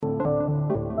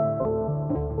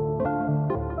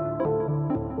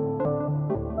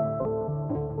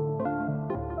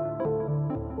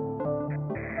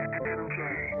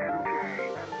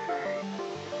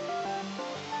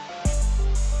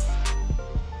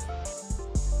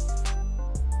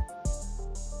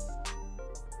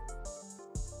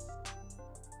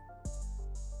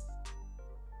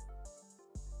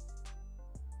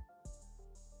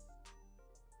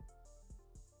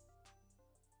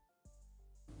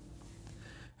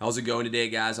How's it going today,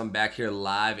 guys? I'm back here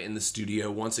live in the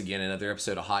studio once again. Another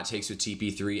episode of Hot Takes with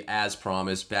TP3, as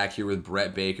promised. Back here with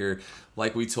Brett Baker.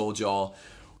 Like we told y'all,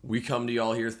 we come to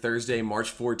y'all here Thursday,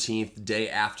 March 14th, day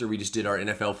after we just did our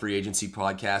NFL free agency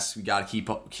podcast. We got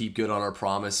to keep good on our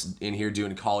promise in here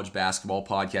doing a college basketball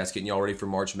podcast, getting y'all ready for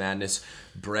March Madness.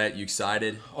 Brett, you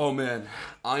excited? Oh, man.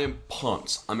 I am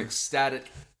pumped. I'm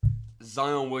ecstatic.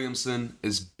 Zion Williamson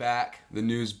is back. The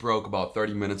news broke about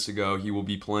 30 minutes ago. He will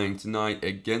be playing tonight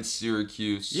against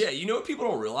Syracuse. Yeah, you know what people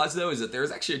don't realize, though, is that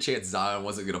there's actually a chance Zion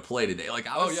wasn't going to play today.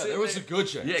 There was a good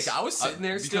chance. Yeah, I was sitting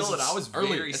there still, and I was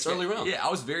early round. Yeah,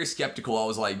 I was very skeptical. I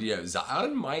was like,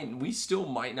 Zion we still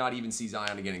might not even see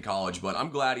Zion again in college, but I'm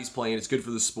glad he's playing. It's good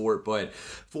for the sport. But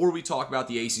before we talk about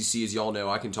the ACC, as y'all know,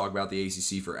 I can talk about the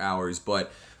ACC for hours,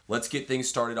 but let's get things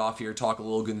started off here, talk a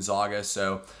little Gonzaga.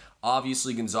 So,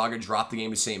 obviously, Gonzaga dropped the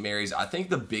game to St. Mary's. I think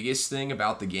the biggest thing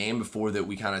about the game, before that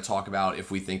we kind of talk about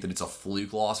if we think that it's a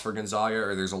fluke loss for Gonzaga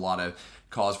or there's a lot of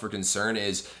cause for concern,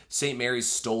 is St. Mary's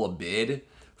stole a bid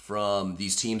from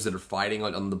these teams that are fighting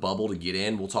on the bubble to get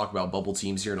in. We'll talk about bubble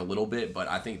teams here in a little bit, but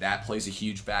I think that plays a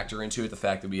huge factor into it, the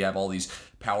fact that we have all these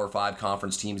Power 5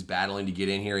 conference teams battling to get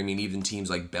in here. I mean, even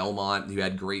teams like Belmont, who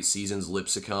had great seasons,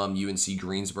 Lipscomb, UNC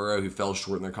Greensboro, who fell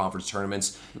short in their conference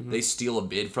tournaments, they steal a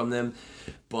bid from them.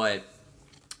 But,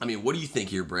 I mean, what do you think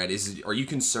here, Brett? Are you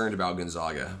concerned about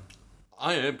Gonzaga?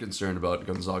 I am concerned about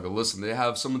Gonzaga. Listen, they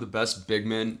have some of the best big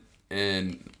men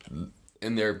in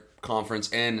their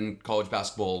conference and in college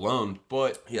basketball alone,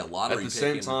 but lottery at the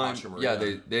same time,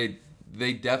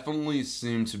 they definitely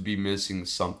seem to be missing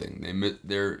something.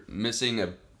 They're missing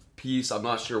a piece. I'm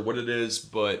not sure what it is,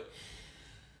 but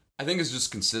I think it's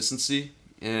just consistency,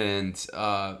 and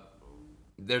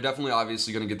they're definitely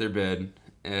obviously going to get their bid,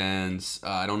 and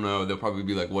I don't know, they'll probably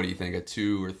be like, what do you think, a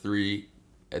 2 or 3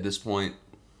 at this point?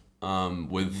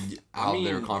 With how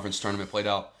their conference tournament played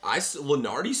out.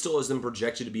 Lunardi still has them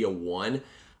projected to be a 1.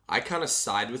 I kind of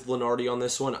side with Lunardi on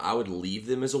this one. I would leave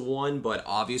them as a 1, but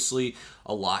obviously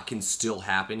a lot can still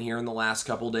happen here in the last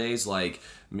couple days. Right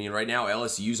now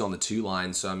LSU's on the 2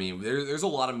 line, so there's a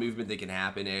lot of movement that can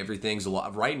happen. Everything's a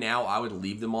lot. Right now I would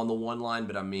leave them on the 1 line,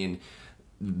 but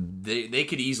they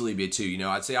could easily be a 2.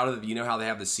 I'd say out of how they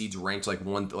have the seeds ranked,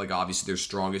 obviously their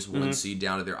strongest 1 seed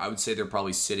down to there. I would say they're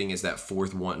probably sitting as that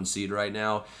 4th 1 seed right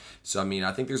now. So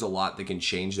I think there's a lot that can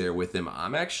change there with them.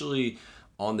 I'm actually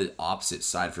on the opposite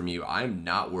side from you. I'm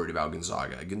not worried about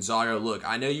Gonzaga. Gonzaga, look,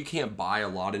 I know you can't buy a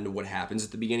lot into what happens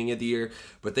at the beginning of the year,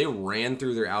 but they ran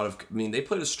through their they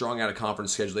played a strong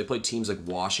out-of-conference schedule. They played teams like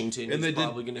Washington, and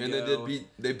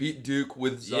they beat Duke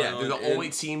with Zion. Yeah, they're the only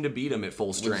team to beat them at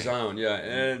full strength. With Zion, yeah,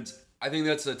 and I think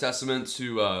that's a testament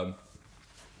to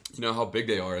how big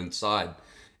they are inside.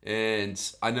 And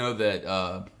I know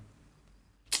that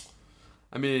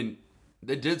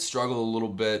they did struggle a little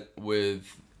bit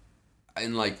with.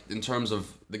 In terms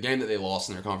of the game that they lost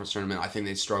in their conference tournament, I think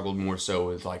they struggled more so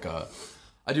with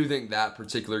I do think that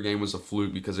particular game was a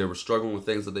fluke because they were struggling with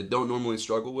things that they don't normally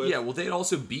struggle with. Yeah, well, they had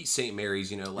also beat St.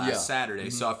 Mary's, last Saturday.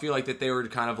 Mm-hmm. So I feel like that they were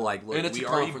kind of like, look, and it's a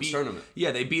conference tournament.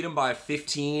 Yeah, they beat them by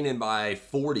 15 and by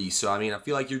 40. So, I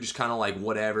feel like you're just kind of like,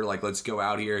 whatever, let's go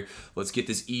out here. Let's get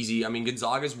this easy.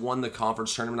 Gonzaga's won the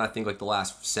conference tournament, I think, the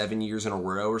last 7 years in a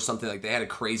row or something. They had a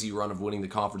crazy run of winning the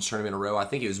conference tournament in a row. I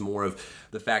think it was more of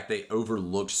the fact they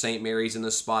overlooked St. Mary's in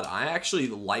this spot. I actually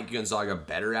like Gonzaga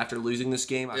better after losing this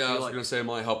game. I was going to say it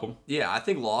might help them. Yeah, I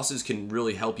think losses can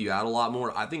really help you out a lot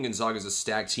more. I think Gonzaga's a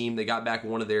stacked team. They got back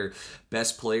one of their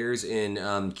best players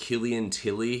in Killian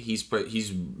Tilly. He's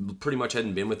pretty much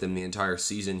hadn't been with them the entire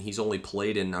season. He's only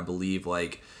played in, I believe, 4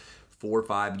 or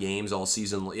 5 games all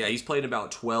season. Yeah, he's played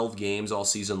about 12 games all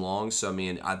season long. So,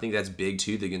 I think that's big,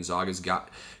 too, that Gonzaga's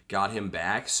got him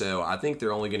back. So, I think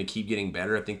they're only going to keep getting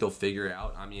better. I think they'll figure it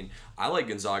out. I like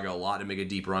Gonzaga a lot to make a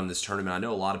deep run in this tournament. I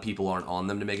know a lot of people aren't on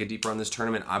them to make a deep run in this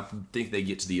tournament. I think they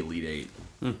get to the Elite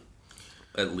 8.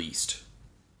 At least.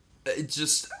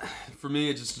 For me,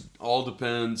 it just all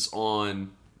depends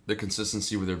on the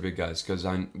consistency with their big guys. Because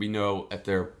we know at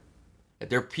their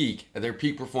peak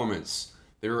performance,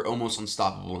 they were almost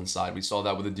unstoppable inside. We saw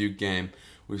that with the Duke game.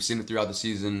 We've seen it throughout the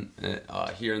season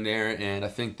here and there, and I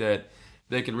think that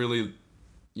they can really,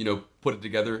 put it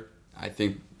together. I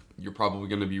think you're probably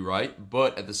going to be right,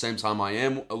 but at the same time, I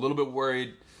am a little bit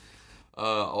worried.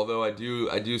 Although I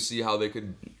do see how they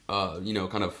could,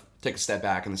 kind of take a step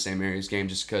back in the St. Mary's game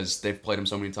just because they've played them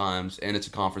so many times, and it's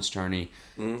a conference tourney.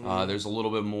 Mm-hmm. There's a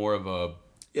little bit more of a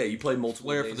you played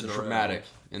multiple flair for the dramatic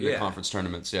in the conference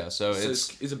tournaments. Yeah, so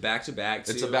it's a back-to-back.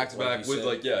 It's a back-to-back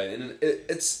with and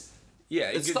it's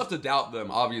tough to doubt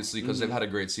them obviously because they've had a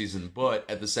great season, but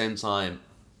at the same time,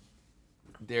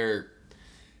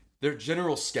 their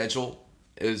general schedule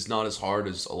is not as hard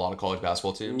as a lot of college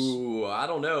basketball teams. Ooh, I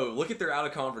don't know. Look at their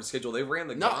out-of-conference schedule. They ran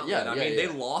the gauntlet. They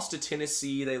lost to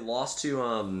Tennessee. They lost to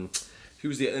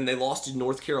and they lost to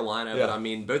North Carolina. Yeah. But I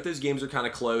mean, both those games are kind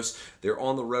of close. They're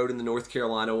on the road in the North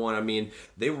Carolina one. I mean,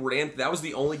 that was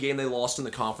the only game they lost in the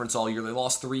conference all year. They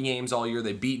lost 3 games all year.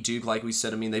 They beat Duke, like we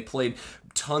said. I mean, they played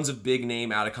tons of big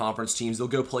name out-of-conference teams. They'll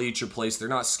go play at your place. They're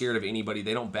not scared of anybody.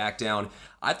 They don't back down.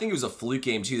 I think it was a fluke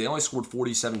game, too. They only scored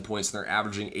 47 points, and they're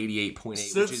averaging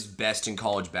 88.8, which is best in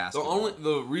college basketball.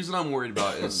 The reason I'm worried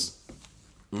about is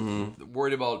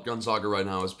worried about Gonzaga right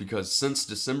now is because since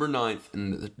December 9th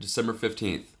and December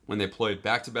 15th, when they played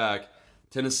back-to-back,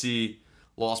 Tennessee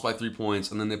lost by 3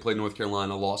 points, and then they played North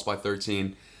Carolina, lost by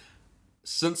 13.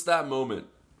 Since that moment,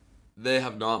 they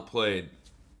have not played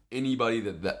anybody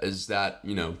that is that,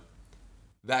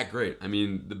 that great. I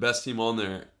mean, the best team on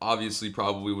there obviously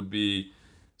probably would be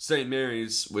St.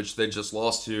 Mary's, which they just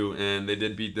lost to, and they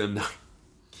did beat them.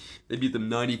 They beat them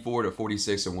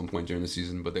 94-46 at one point during the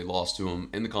season, but they lost to them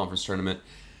in the conference tournament.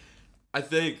 I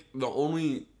think the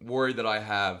only worry that I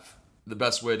have, the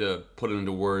best way to put it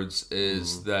into words,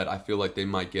 is that I feel like they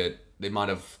might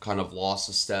have kind of lost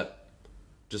a step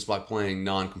just by playing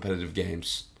non-competitive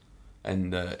games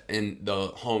and in the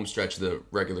home stretch of the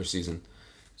regular season.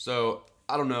 So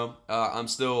I don't know. I'm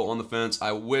still on the fence.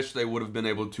 I wish they would have been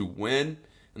able to win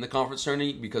in the conference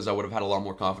tournament because I would have had a lot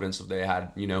more confidence if they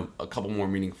had, a couple more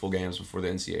meaningful games before the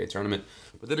NCAA tournament.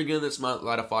 But then again, this might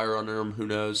light a fire under them. Who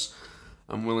knows?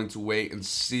 I'm willing to wait and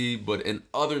see. But in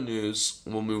other news,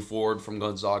 we'll move forward from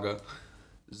Gonzaga.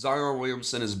 Zion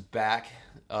Williamson is back.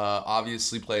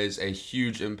 Obviously plays a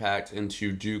huge impact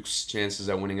into Duke's chances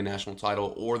at winning a national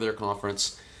title or their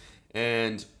conference.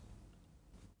 And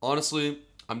honestly,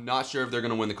 I'm not sure if they're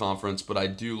going to win the conference, but I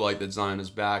do like that Zion is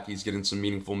back. He's getting some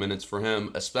meaningful minutes for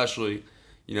him, especially,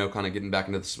 kind of getting back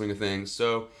into the swing of things.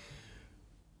 So,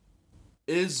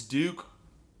 is Duke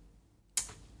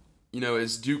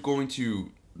going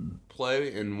to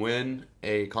play and win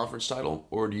a conference title,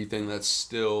 or do you think that's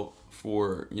still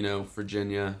for,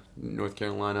 Virginia, North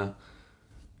Carolina?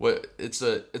 It's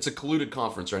a colluded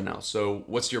conference right now. So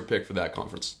what's your pick for that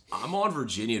conference? I'm on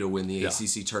Virginia to win the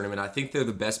ACC tournament. I think they're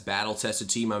the best battle-tested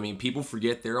team. I mean, people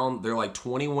forget they're like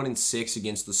 21-6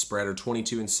 against the spread or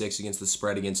 22-6 against the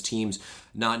spread against teams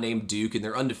not named Duke, and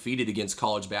they're undefeated against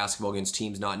college basketball against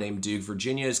teams not named Duke.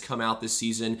 Virginia has come out this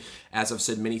season, as I've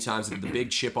said many times, with the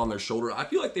big chip on their shoulder. I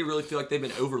feel like they really feel like they've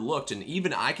been overlooked, and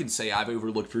even I could say I've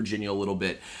overlooked Virginia a little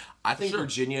bit. I think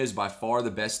Virginia is by far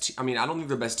the best. I mean, I don't think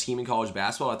they're the best team in college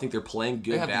basketball. I think they're playing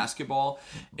good basketball,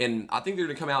 and I think they're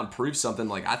going to come out and prove something.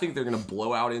 Like, I think they're going to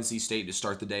blow out NC State to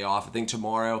start the day off. I think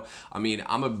tomorrow. I mean,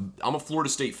 I'm a Florida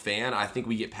State fan. I think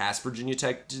we get past Virginia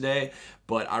Tech today,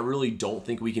 but I really don't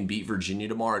think we can beat Virginia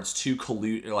tomorrow. It's too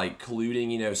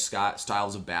colluding,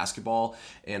 styles of basketball,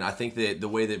 and I think that the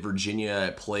way that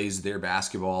Virginia plays their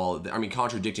basketball, I mean,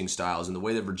 contradicting styles, and the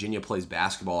way that Virginia plays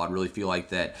basketball, I really feel like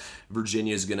that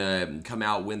Virginia is going to come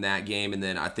out, win that game, and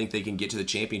then I think they can get to the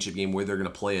championship game where they're going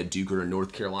to play a Duke or a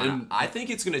North Carolina. And I think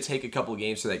it's going to take a couple of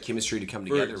games for that chemistry to come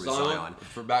together with Zion.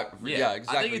 Yeah,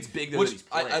 exactly. I think it's big that he's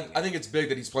playing. I think it's big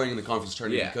that he's playing in the conference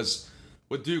tournament because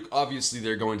with Duke, obviously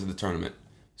they're going to the tournament.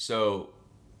 So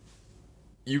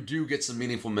you do get some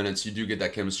meaningful minutes. You do get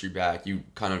that chemistry back. You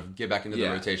kind of get back into the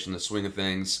rotation, the swing of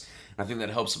things. I think that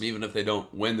helps them even if they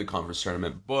don't win the conference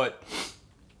tournament. But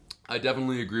I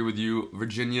definitely agree with you.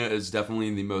 Virginia is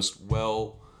definitely the most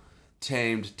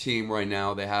well-tamed team right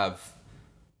now. They have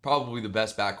probably the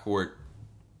best backcourt,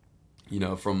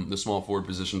 from the small forward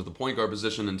position to the point guard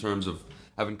position in terms of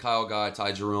having Kyle Guy,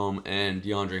 Ty Jerome, and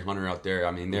DeAndre Hunter out there.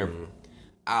 I mean, they're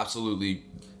absolutely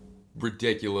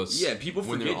ridiculous. Yeah, people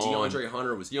forget DeAndre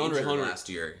Hunter was injured last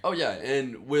year. Oh, yeah,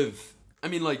 and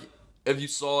if you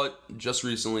saw it just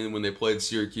recently when they played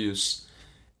Syracuse,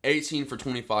 18 for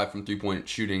 25 from three-point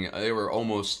shooting. They were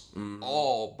almost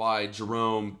all by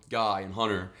Jerome, Guy, and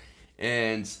Hunter.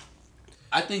 And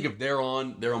I think if they're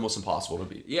on, they're almost impossible to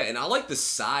beat. Yeah, and I like the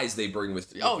size they bring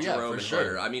with Jerome and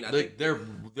Hunter. I mean, I think they're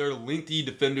lengthy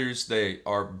defenders. They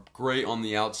are great on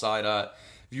the outside.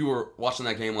 If you were watching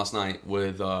that game last night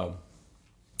with your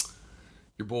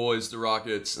boys, the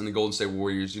Rockets, and the Golden State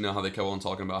Warriors, you know how they kept on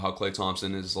talking about how Klay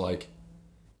Thompson is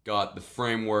got the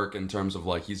framework in terms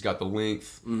of he's got the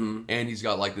length and he's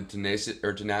got the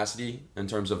tenacity in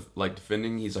terms of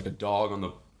defending. He's like a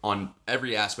dog on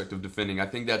every aspect of defending. I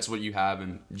think that's what you have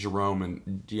in Jerome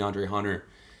and DeAndre Hunter.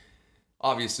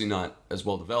 Obviously not as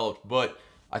well developed, but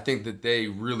I think that they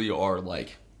really are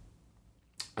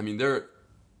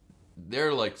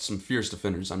they're some fierce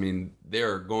defenders. I mean,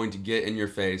 they're going to get in your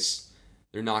face.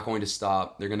 They're not going to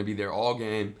stop. They're going to be there all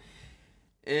game.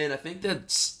 And I think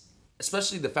that's,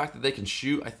 especially the fact that they can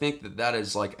shoot, I think that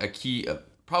is like a key,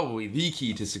 probably the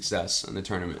key to success in the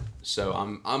tournament. So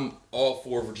I'm all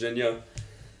for Virginia.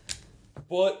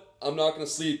 But I'm not going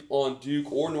to sleep on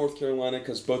Duke or North Carolina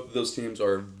because both of those teams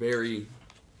are very,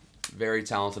 very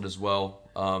talented as well.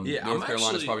 North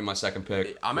Carolina's probably my second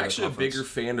pick. I'm actually a bigger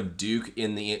fan of Duke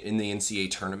in the NCAA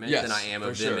tournament than I am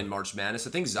of them in March Madness.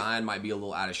 I think Zion might be a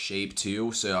little out of shape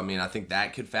too, so I mean I think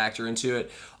that could factor into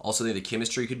it. Also, I think the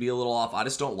chemistry could be a little off. I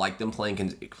just don't like them playing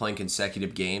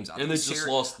consecutive games. And they just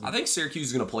lost. I think Syracuse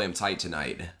is going to play them tight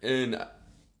tonight. And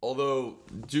although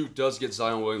Duke does get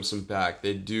Zion Williamson back,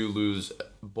 they do lose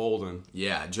Bolden.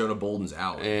 Yeah, Jonah Bolden's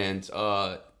out. And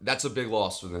that's a big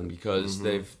loss for them because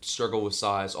they've struggled with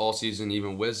size all season,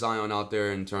 even with Zion out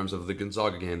there in terms of the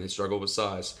Gonzaga game. They struggle with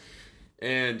size.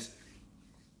 And,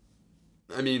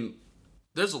 I mean,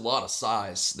 there's a lot of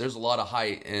size. There's a lot of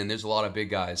height, and there's a lot of big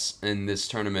guys in this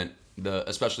tournament,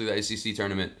 especially the ACC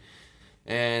tournament.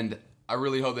 And I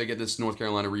really hope they get this North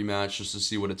Carolina rematch just to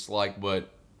see what it's like, but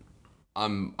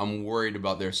I'm worried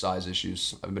about their size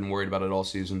issues. I've been worried about it all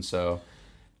season, so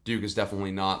Duke is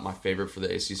definitely not my favorite for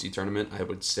the ACC tournament. I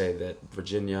would say that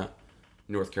Virginia,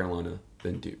 North Carolina,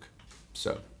 then Duke.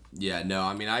 So yeah, no,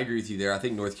 I mean, I agree with you there. I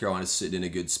think North Carolina's sitting in a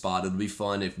good spot. It'll be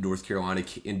fun if North Carolina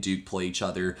and Duke play each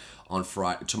other on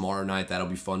tomorrow night. That'll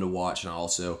be fun to watch. And I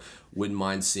also wouldn't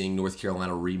mind seeing North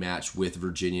Carolina rematch with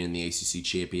Virginia in the ACC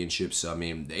championship. So, I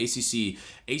mean, the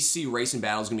ACC racing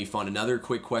battle is going to be fun. Another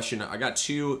quick question. I got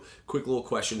two quick little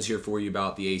questions here for you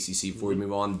about the ACC before we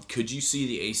move on. Could you see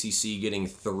the ACC getting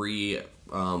 3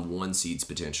 1 seeds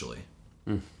potentially?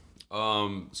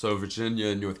 So Virginia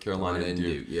and North Carolina and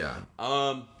Duke. Yeah.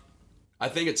 I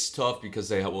think it's tough because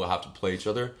they will have to play each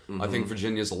other. I think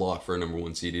Virginia's a lock for a number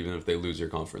 1 seed, even if they lose their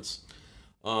conference.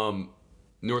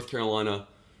 North Carolina,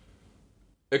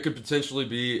 it could potentially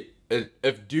be,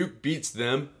 if Duke beats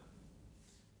them,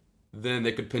 then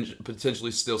they could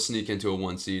potentially still sneak into a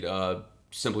 1 seed,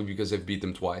 simply because they've beat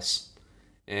them twice.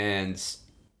 And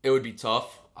it would be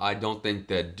tough. I don't think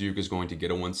that Duke is going to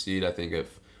get a 1 seed. I think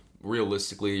if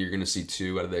realistically you're going to see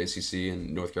 2 out of the ACC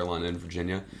in North Carolina and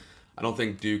Virginia. I don't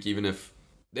think Duke, even if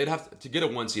they'd have to get a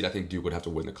 1 seed, I think Duke would have to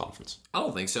win the conference. I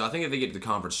don't think so. I think if they get to the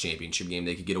conference championship game,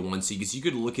 they could get a 1 seed because you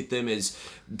could look at them as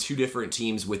 2 different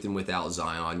teams with and without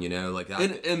Zion. You know, like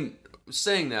that. And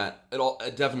saying that,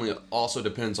 it definitely also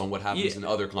depends on what happens in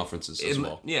other conferences as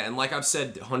well. Yeah, and like I've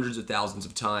said hundreds of thousands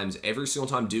of times, every single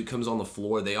time Duke comes on the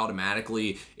floor, they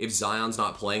automatically, if Zion's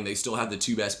not playing, they still have the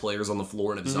 2 best players on the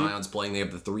floor, and if Zion's playing, they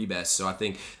have the 3 best. So I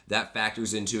think that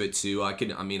factors into it too. I could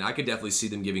definitely see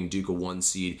them giving Duke a 1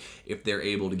 seed if they're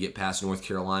able to get past North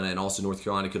Carolina, and also North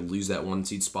Carolina could lose that 1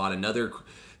 seed spot. Another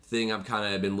thing I've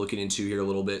kind of been looking into here a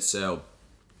little bit. So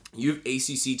you have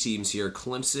ACC teams here,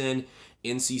 Clemson,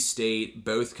 NC State,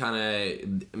 both kind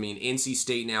of, I mean, NC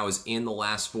State now is in the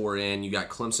last 4 in. You got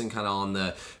Clemson kind of on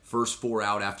the first 4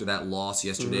 out after that loss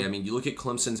yesterday. I mean, you look at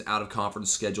Clemson's out-of-conference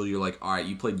schedule, you're like, all right,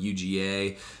 you played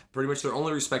UGA. Pretty much their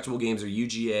only respectable games are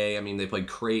UGA. I mean, they played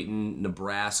Creighton,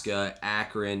 Nebraska,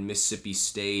 Akron, Mississippi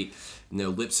State. You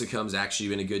know, Lipscomb's actually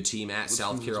been a good team at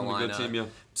South Carolina. Been a good team, yeah.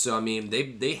 So, I mean,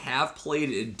 they have played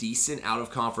a decent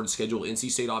out-of-conference schedule. NC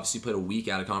State obviously played a weak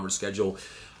out-of-conference schedule.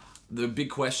 The big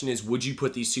question is, would you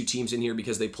put these 2 teams in here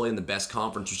because they play in the best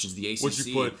conference, which is the ACC? Would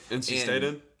you put NC State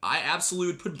in? I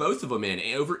absolutely would put both of them in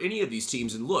over any of these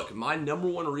teams. And look, my number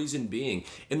 1 reason being,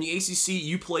 in the ACC,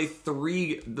 you play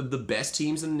 3 the best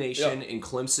teams in the nation in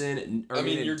Clemson.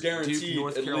 You're guaranteed Duke,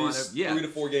 North at Carolina, least 3 to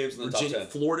 4 games in the top 10.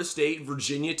 Florida State,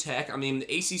 Virginia Tech. I mean,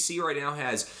 the ACC right now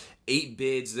has 8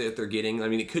 bids that they're getting. I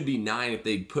mean, it could be 9 if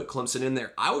they put Clemson in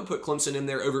there. I would put Clemson in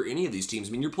there over any of these teams.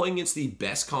 I mean, you're playing against the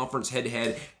best conference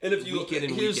head-to-head week in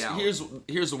and week out.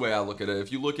 Here's the way I look at it.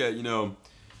 If you look at,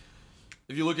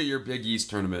 your Big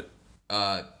East tournament,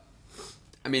 I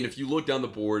mean, if you look down the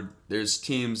board, there's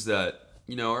teams that,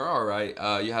 are all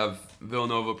right. You have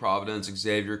Villanova, Providence,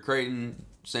 Xavier, Creighton,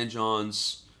 St.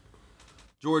 John's,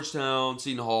 Georgetown,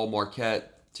 Seton Hall, Marquette.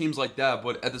 Teams like that,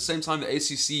 but at the same time, the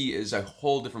ACC is a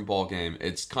whole different ball game.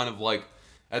 It's kind of like,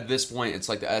 at this point, it's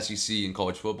like the SEC in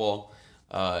college football.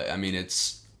 I mean,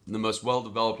 it's the most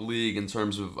well-developed league in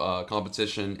terms of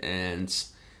competition, and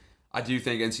I do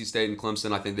think NC State and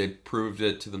Clemson, I think they proved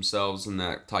it to themselves in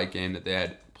that tight game that they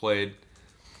had played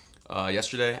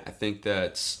yesterday. I think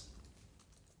that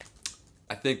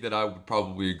I would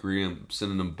probably agree on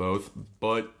sending them both,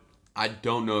 but I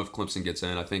don't know if Clemson gets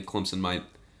in. I think Clemson might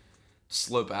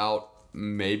slip out,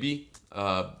 maybe.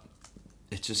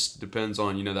 It just depends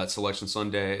on, that Selection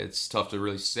Sunday. It's tough to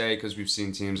really say because we've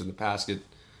seen teams in the past get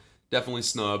definitely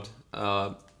snubbed.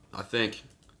 I think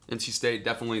NC State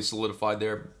definitely solidified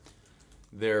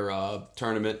their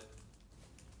tournament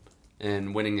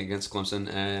and winning against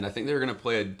Clemson. And I think they're going to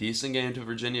play a decent game to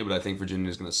Virginia, but I think Virginia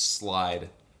is going to slide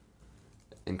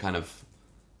and kind of...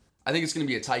 I think it's going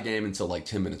to be a tight game until like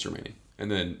 10 minutes remaining. And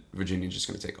then Virginia's just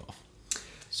going to take off.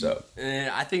 So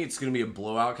I think it's going to be a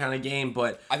blowout kind of game,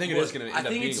 but I think it is going to. I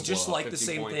think it's just like the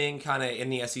same thing kind of in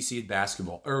the SEC with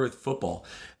basketball or with football.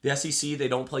 The SEC, they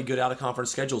don't play good out of conference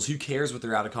schedules. Who cares what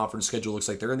their out of conference schedule looks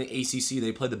like? They're in the ACC.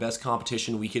 They play the best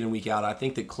competition week in and week out. I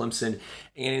think that Clemson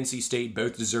and NC State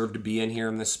both deserve to be in here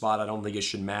in this spot. I don't think it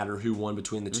should matter who won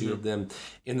between the two of them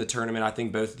in the tournament. I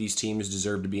think both of these teams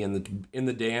deserve to be in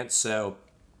the dance. So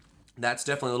that's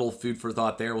definitely a little food for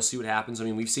thought there. We'll see what happens. I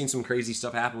mean, we've seen some crazy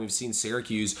stuff happen. We've seen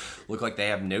Syracuse look like they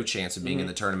have no chance of being in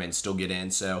the tournament and still get in.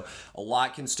 So a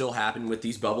lot can still happen with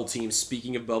these bubble teams.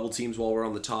 Speaking of bubble teams, while we're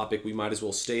on the topic, we might as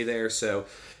well stay there. So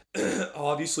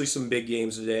obviously some big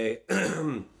games today.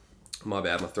 My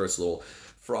bad, my throat's a little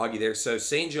froggy there. So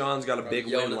St. John's got a big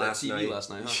win last night.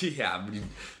 Huh? Yeah,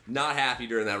 not happy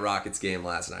during that Rockets game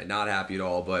last night. Not happy at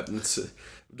all, but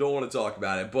don't want to talk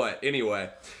about it. But anyway,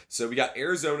 so we got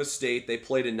Arizona State. They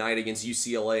played tonight against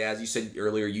UCLA. As you said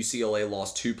earlier, UCLA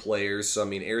lost 2 players. So, I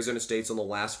mean, Arizona State's on the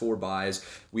last 4 byes.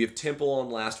 We have Temple on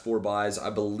last 4 byes.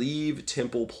 I believe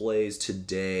Temple plays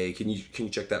today. Can you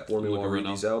check that for me while I read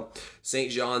these out?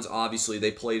 St. John's, obviously,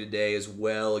 they play today as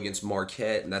well against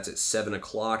Marquette, and that's at 7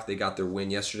 o'clock. They got their win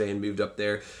yesterday and moved up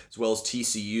there, as well as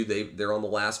TCU. They're on the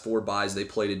last 4 byes. They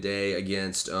play today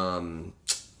against...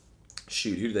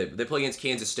 who do they play against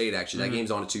Kansas State, actually. That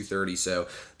game's on at 2:30, so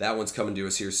that one's coming to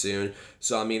us here soon.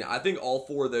 So, I mean, I think all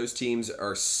 4 of those teams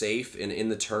are safe and in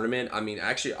the tournament. I mean,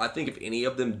 actually, I think if any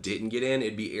of them didn't get in,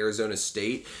 it'd be Arizona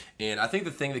State. And I think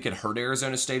the thing that could hurt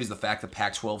Arizona State is the fact that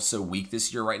Pac-12 is so weak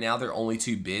this year right now. Their only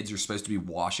 2 bids are supposed to be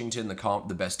Washington,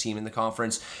 the best team in the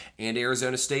conference, and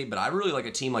Arizona State. But I really like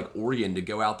a team like Oregon to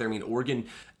go out there. I mean, Oregon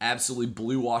absolutely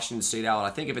blew Washington State out.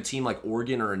 I think if a team like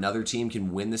Oregon or another team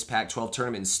can win this Pac-12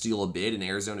 tournament and steal a bid and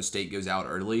Arizona State goes out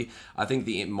early, I think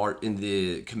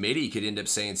the committee could end up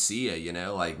saying, see ya,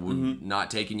 we're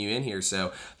not taking you in here. So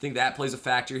I think that plays a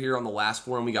factor here on the last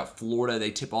 4. And we got Florida.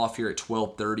 They tip off here at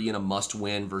 12:30 in a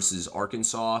must-win versus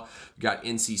Arkansas. We got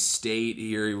NC State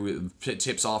here.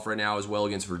 Tips off right now as well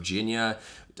against Virginia.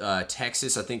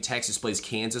 Texas, I think Texas plays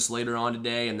Kansas later on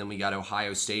today, and then we got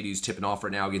Ohio State who's tipping off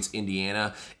right now against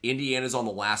Indiana. Indiana's on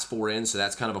the last 4 in, so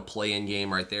that's kind of a play-in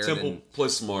game right there. Temple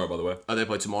plays tomorrow, by the way. Oh, they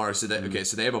play tomorrow. So okay,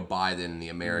 so they have a bye then in the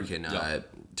American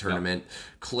tournament.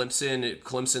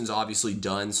 Clemson's obviously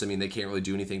done, so I mean they can't really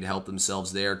do anything to help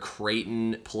themselves there.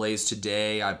 Creighton plays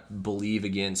today, I believe,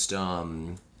 against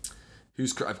Creighton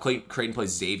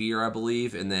plays Xavier, I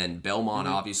believe, and then Belmont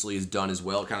obviously is done as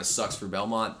well. It kind of sucks for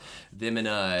Belmont. Them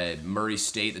and Murray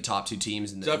State, the top 2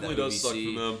 teams in the definitely the does suck for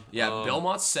them. Yeah,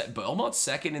 Belmont's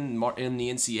second in the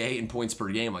NCAA in points per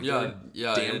game. They're a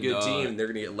damn good team, and they're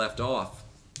gonna get left off.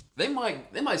 They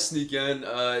might sneak in.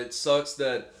 It sucks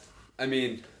that. I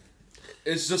mean,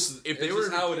 it's just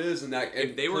how it is in that.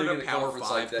 If they were in a Power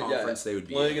 5 conference, they would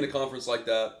be playing in a conference like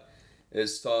that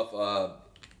is tough.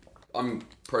 I'm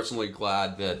personally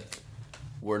glad that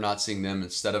we're not seeing them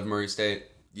instead of Murray State.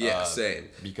 Yeah, same.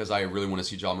 Because I really want to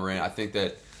see John Moran. I think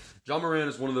that John Moran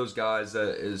is one of those guys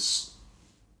that is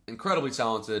incredibly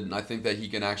talented, and I think that he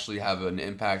can actually have an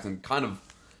impact and kind of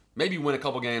maybe win a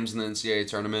couple games in the NCAA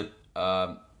tournament.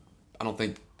 I don't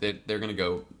think that they're going to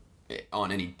go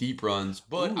on any deep runs,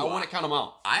 but I want to count them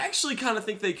out. I actually kind of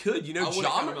think they could.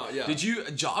 John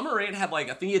Morant had I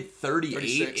think he had 38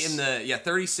 36.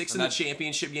 36 in the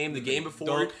championship game, the game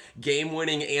before, game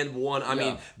winning and one. I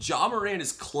mean, John Morant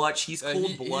is clutch. He's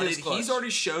cold-blooded. He's already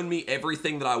shown me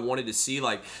everything that I wanted to see.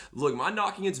 Look, my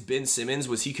knock against Ben Simmons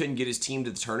was he couldn't get his team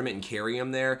to the tournament and carry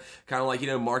him there. Kind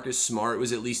of Marcus Smart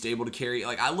was at least able to carry.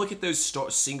 I look at those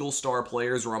single star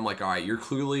players where I'm like, all right, you're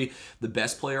clearly the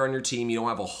best player on your team. You don't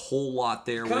have a whole lot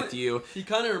there with you. He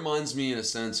kind of reminds me in a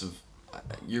sense of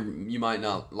you might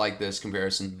not like this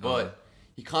comparison, but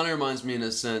he kind of reminds me in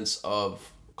a sense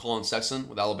of Colin Sexton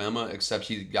with Alabama, except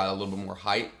he got a little bit more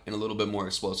height and a little bit more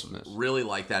explosiveness. Really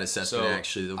like that assessment,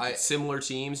 actually. Similar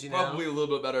teams, probably a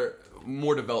little bit better,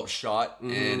 more developed shot,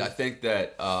 and I think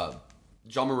that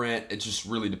John Morant, it just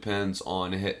really depends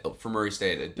on for Murray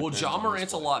State. John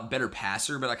Morant's a lot better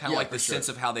passer, but I kind of like the sense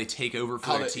of how they take over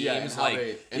for their teams.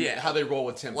 How they roll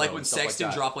with tempo. Like when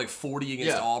Sexton dropped 40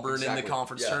 against Auburn in the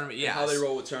conference tournament. Yeah, how they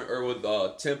roll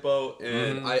with tempo.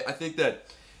 And I think that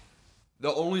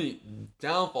the only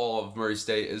downfall of Murray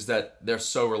State is that they're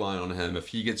so reliant on him. If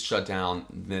he gets shut down,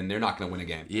 then they're not going to win a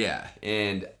game. Yeah.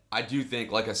 And I do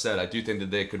think, like I said,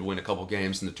 that they could win a couple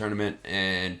games in the tournament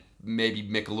and maybe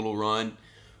make a little run.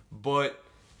 But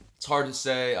It's hard to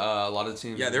say. A lot of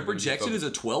teams. Yeah, they're projected as a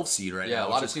 12 seed right now. Yeah, a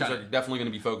lot of teams are definitely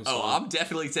going to be focused on. I'm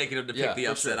definitely taking them to pick the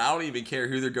upset. Sure. I don't even care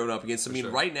who they're going up against. I mean,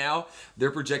 right now,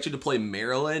 they're projected to play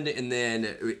Maryland and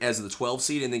then as the 12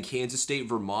 seed, and then Kansas State,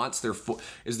 Vermont's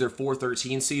is their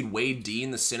 4-13 seed. Wade Dean,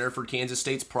 the center for Kansas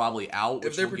State's probably out.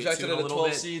 If they're projected at a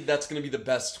 12 seed, that's going to be the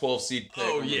best 12 seed pick.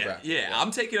 Oh, yeah. I'm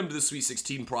taking them to the Sweet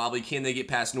 16 probably. Can they get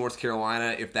past North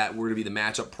Carolina if that were to be the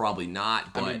matchup? Probably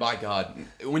not. But I mean, by God,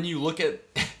 when you look at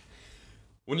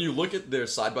their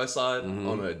side by side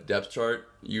on a depth chart,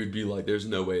 you'd be like, "There's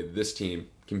no way this team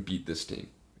can beat this team,"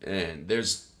 and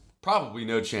there's probably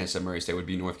no chance that Murray State would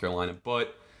beat North Carolina.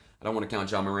 But I don't want to count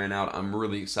John Moran out. I'm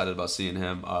really excited about seeing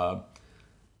him.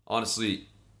 Honestly,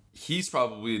 he's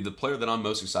probably the player that I'm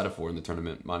most excited for in the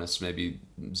tournament, minus maybe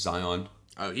Zion.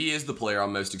 Oh, he is the player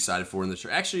I'm most excited for in the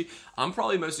tournament. Actually, I'm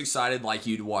probably most excited like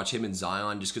you to watch him and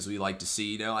Zion just because we like to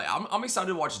see. Like I'm excited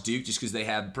to watch Duke just because they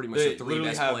have pretty much the three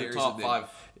best players. The top 5.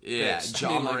 Yeah,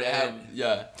 John Moran.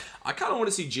 I kind of want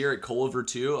to see Jarrett Culver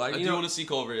too. I do want to see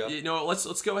Culver. Yeah. You know,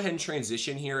 let's go ahead and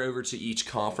transition here over to each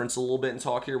conference a little bit and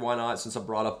talk here. Why not? Since I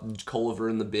brought up Culver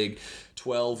in the Big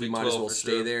 12, we might as well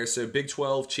stay there. So Big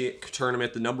 12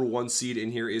 tournament, the number 1 seed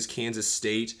in here is Kansas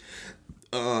State.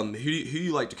 Who do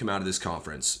you like to come out of this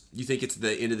conference? You think it's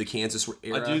the end of the Kansas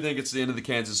era? I do think it's the end of the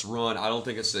Kansas run. I don't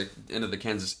think it's the end of the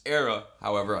Kansas era.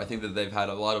 However, I think that they've had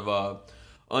a lot of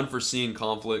unforeseen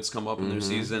conflicts come up in their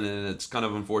season, and it's kind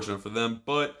of unfortunate for them.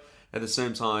 But at the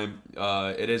same time,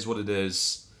 it is what it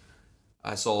is.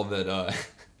 I saw that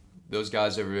those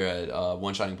guys over at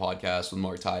One Shining Podcast with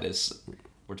Mark Titus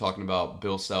were talking about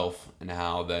Bill Self and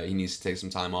how that he needs to take some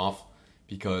time off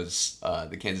because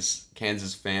the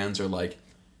Kansas fans are like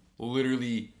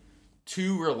literally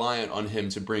too reliant on him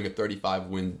to bring a 35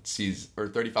 win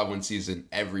season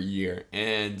every year.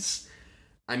 And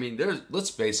I mean, let's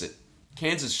face it,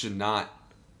 Kansas should not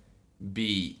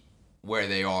be where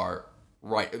they are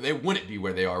right. They wouldn't be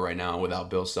where they are right now without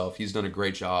Bill Self. He's done a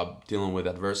great job dealing with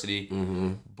adversity.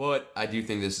 But I do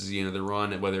think this is the end of the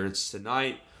run, whether it's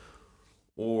tonight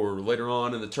or later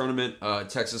on in the tournament.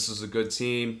 Texas is a good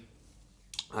team.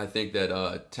 I think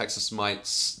that Texas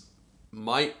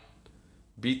might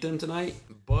beat them tonight,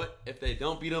 but if they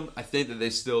don't beat them, I think that they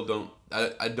still don't.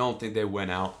 I don't think they win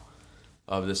out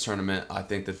of this tournament. I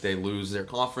think that they lose their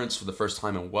conference for the first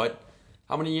time in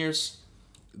how many years?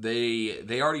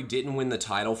 They already didn't win the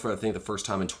title for I think the first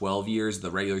time in 12 years,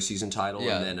 the regular season title,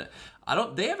 and then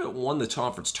they haven't won the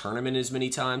conference tournament as many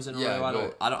times in a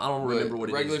row. I don't remember what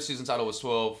it is. Regular season title was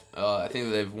 12. I think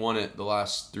that they've won it the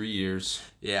last 3 years.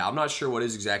 Yeah, I'm not sure what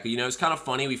is exactly. You know, it's kind of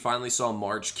funny. We finally saw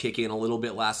March kick in a little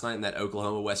bit last night in that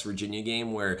Oklahoma-West Virginia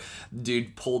game where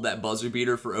dude pulled that buzzer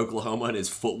beater for Oklahoma and his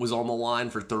foot was on the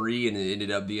line for 3 and it ended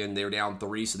up being they were down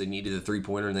 3, so they needed a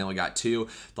 3-pointer and they only got 2.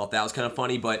 Thought that was kind of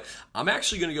funny, but I'm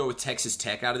actually going to go with Texas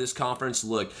Tech out of this conference.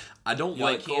 Look, I don't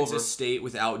like Kansas State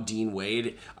without Dean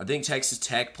Wade. I think Texas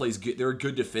Tech plays good. They're a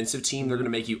good defensive team. They're going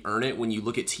to make you earn it when you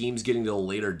look at teams getting to the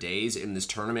later days in this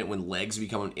tournament when legs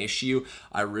become an issue.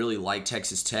 I really like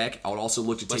Texas Tech. I would also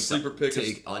look to take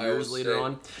unders later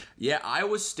on. Yeah,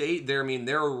 Iowa State, they're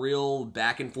a real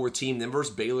back and forth team. Them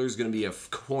versus Baylor is going to be a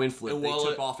coin flip. They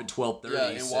took off at 12:30. Yeah,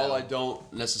 and while I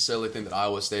don't necessarily think that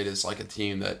Iowa State is like a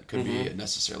team that could be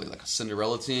necessarily like a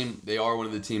Cinderella team, they are one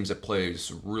of the teams that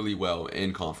plays really well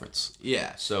in conference.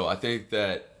 Yeah. So I think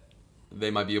that they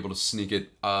might be able to sneak it.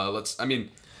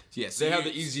 They have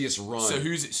the easiest run. So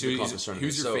who's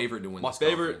your favorite to win this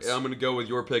favorite, conference? I'm going to go with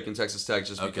your pick in Texas Tech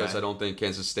just because I don't think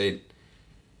Kansas State,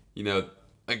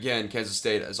 again, Kansas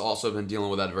State has also been dealing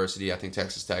with adversity. I think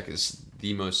Texas Tech is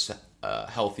the most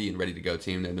healthy and ready to go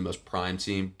team. They're the most prime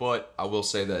team. But I will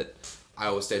say that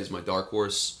Iowa State is my dark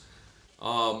horse.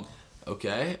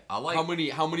 Okay. How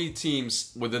many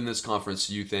teams within this conference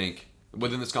do you think,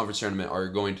 within this conference tournament, are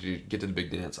going to get to the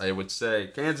big dance? I would say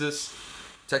Kansas,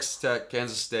 Texas Tech,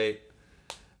 Kansas State,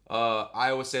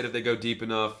 Iowa State if they go deep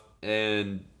enough,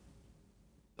 and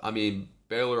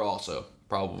Baylor also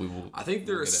probably will. I think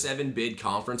they're a 7-bid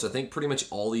conference. I think pretty much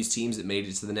all these teams that made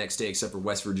it to the next day, except for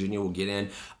West Virginia, will get in.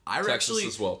 Texas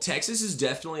as well. Texas is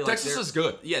definitely Texas is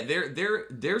good. Yeah,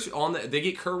 they're on the. They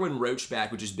get Kerwin Roach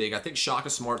back, which is big. I think Shaka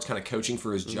Smart's kind of coaching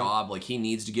for his job. Like he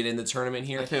needs to get in the tournament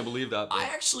here. I can't believe that. I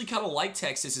actually kind of like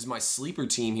Texas as my sleeper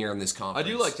team here in this conference.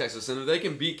 I do like Texas, and if they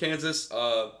can beat Kansas,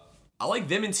 I like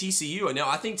them and TCU. No,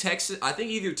 I think Texas. I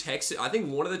think either Texas. I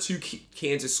think one of the two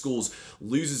Kansas schools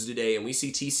loses today, and we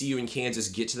see TCU and Kansas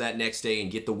get to that next day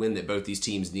and get the win that both these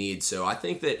teams need. So I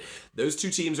think that those two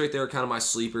teams right there are kind of my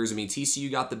sleepers. I mean, TCU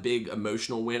got the big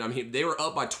emotional win. I mean, they were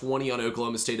up by 20 on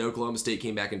Oklahoma State. Oklahoma State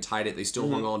came back and tied it. They still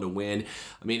hung on to win.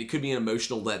 I mean, it could be an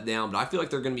emotional letdown, but I feel like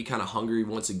they're going to be kind of hungry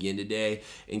once again today.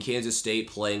 And Kansas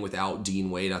State playing without Dean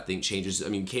Wade, I think changes. I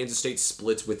mean, Kansas State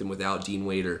splits with and without Dean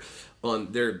Wade or.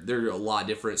 They're a lot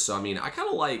different, so I mean,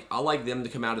 I like them to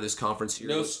come out of this conference here.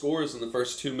 No scores in the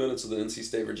first 2 minutes of the NC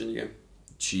State Virginia game.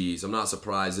 Jeez, I'm not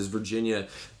surprised. This Virginia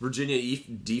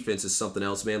defense is something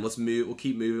else, man. Let's move. We'll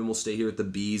keep moving. We'll stay here with the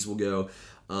Bees. We'll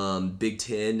go Big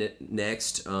Ten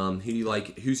next. Who do you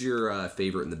like? Who's your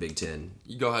favorite in the Big Ten?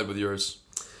 You go ahead with yours.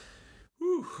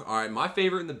 Whew. All right, my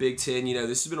favorite in the Big Ten,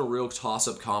 this has been a real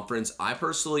toss-up conference. I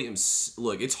personally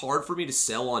look, it's hard for me to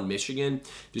sell on Michigan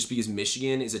just because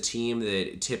Michigan is a team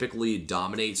that typically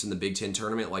dominates in the Big Ten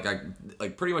tournament. Like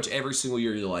pretty much every single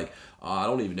year you're like, I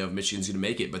don't even know if Michigan's going to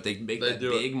make it, but they make that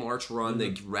big March run.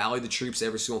 They rally the troops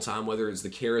every single time, whether it's the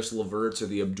Karis LeVerts or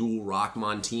the Abdul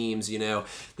Rahman teams,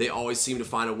 they always seem to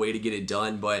find a way to get it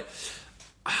done, but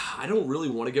I don't really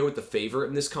want to go with the favorite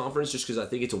in this conference just because I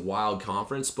think it's a wild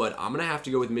conference, but I'm going to have to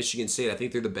go with Michigan State. I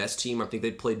think they're the best team. I think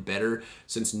they've played better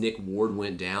since Nick Ward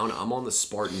went down. I'm on the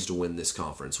Spartans to win this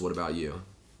conference. What about you?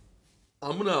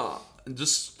 I'm going to,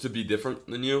 just to be different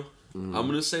than you, I'm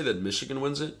going to say that Michigan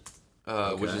wins it,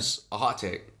 which is a hot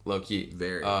take, low-key.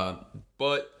 Very.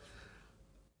 But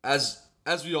as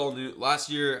we all knew,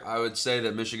 last year I would say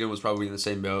that Michigan was probably in the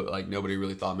same boat. Like, nobody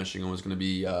really thought Michigan was going to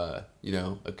be, a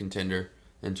contender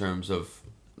in terms of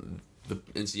the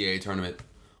NCAA tournament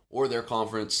or their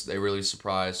conference. They really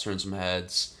surprised, turned some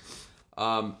heads.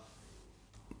 I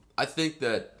think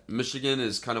that Michigan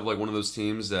is kind of like one of those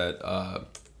teams that,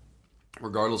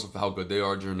 regardless of how good they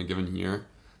are during a given year,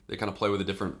 they kind of play with a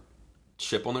different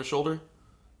chip on their shoulder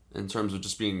in terms of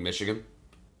just being Michigan.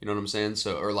 You know what I'm saying?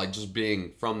 So, or like just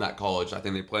being from that college. I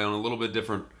think they play on a little bit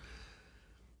different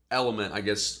element, I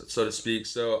guess, so to speak.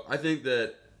 So I think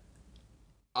that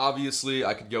obviously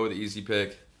I could go with an easy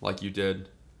pick like you did.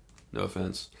 No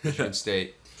offense. Michigan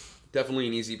State. Definitely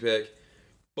an easy pick.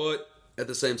 But at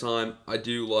the same time, I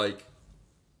do like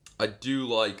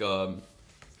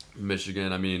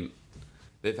Michigan. I mean,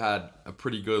 they've had a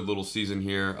pretty good little season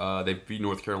here. They've beat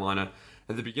North Carolina.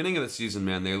 At the beginning of the season,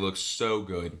 man, they looked so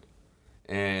good.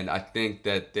 And I think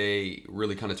that they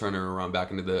really kind of turn it around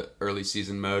back into the early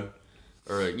season mode.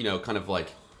 Or, kind of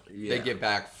like they get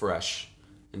back fresh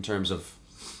in terms of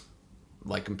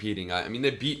like competing. I mean,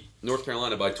 they beat North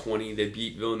Carolina by 20. They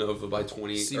beat Villanova by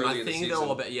 20. See, my thing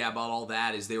though about all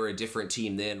that is they were a different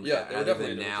team then. Yeah, rather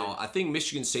than now. I think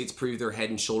Michigan State's proved they're head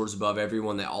and shoulders above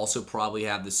everyone. They also probably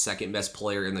have the second best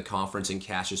player in the conference in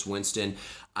Cassius Winston.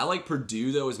 I like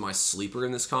Purdue, though, as my sleeper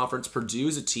in this conference. Purdue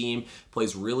is a team,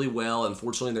 plays really well.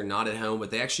 Unfortunately, they're not at home, but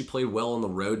they actually played well on the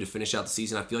road to finish out the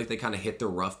season. I feel like they kind of hit their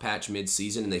rough patch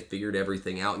mid-season, and they figured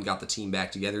everything out and got the team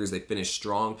back together as they finished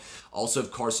strong. Also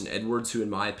have Carson Edwards, who, in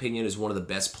my opinion, is one of the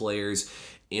best players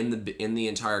in the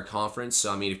entire conference.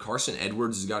 So, I mean, if Carson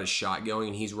Edwards has got a shot going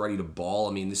and he's ready to ball,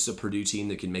 I mean, this is a Purdue team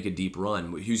that can make a deep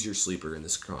run. Who's your sleeper in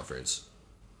this conference?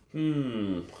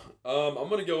 I'm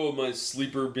going to go with my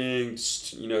sleeper being,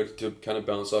 to kind of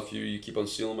bounce off you. You keep on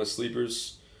stealing my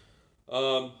sleepers.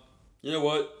 You know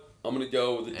what? I'm going to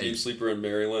go with a deep sleeper in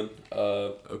Maryland.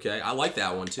 Okay, I like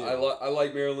that one too. I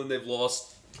like Maryland. They've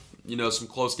lost, some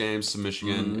close games to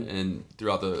Michigan and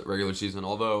throughout the regular season.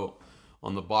 Although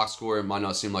on the box score, it might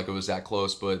not seem like it was that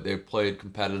close, but they played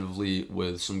competitively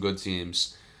with some good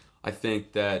teams. I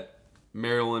think that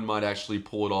Maryland might actually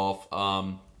pull it off.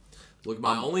 Look,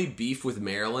 my only beef with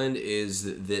Maryland is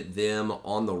that them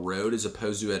on the road as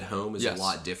opposed to at home is a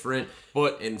lot different.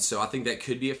 And so I think that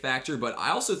could be a factor. But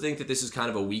I also think that this is kind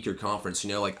of a weaker conference.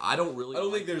 I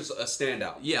don't think there's a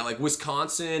standout. Yeah, like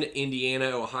Wisconsin, Indiana,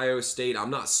 Ohio State. I'm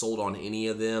not sold on any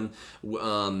of them.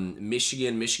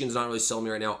 Michigan's not really selling me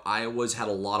right now. Iowa's had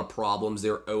a lot of problems.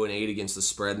 They're 0-8 against the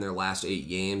spread in their last 8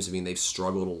 games. I mean, they've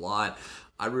struggled a lot.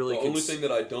 The only thing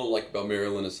that I don't like about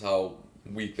Maryland is how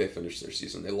weak they finished their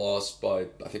season. They lost by,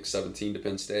 I think, 17 to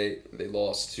Penn State. They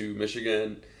lost to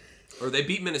Michigan. Or they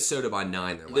beat Minnesota by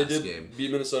 9 their last game. They did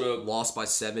beat Minnesota. Lost by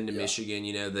 7 to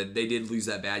Michigan. That they did lose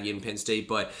that bad game in Penn State.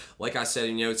 But like I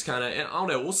said, it's kind of, and I don't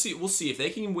know. We'll see if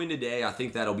they can win today. I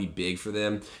think that'll be big for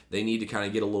them. They need to kind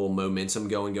of get a little momentum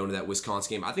going to that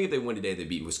Wisconsin game. I think if they win today, they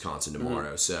beat Wisconsin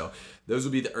tomorrow. So those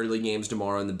will be the early games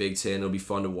tomorrow in the Big Ten. It'll be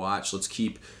fun to watch. Let's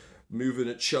keep moving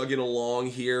it, chugging along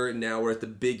here. Now we're at the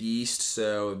Big East,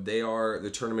 so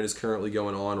the tournament is currently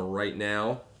going on right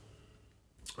now.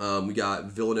 We got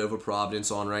Villanova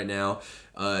Providence on right now.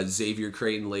 Xavier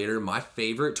Creighton later. My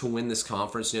favorite to win this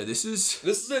conference. This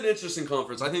is an interesting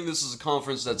conference. I think this is a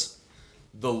conference that's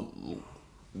the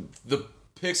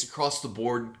picks across the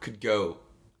board could go.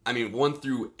 I mean, 1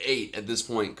 through 8 at this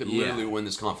point could literally win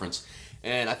this conference.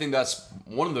 And I think that's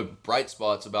one of the bright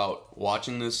spots about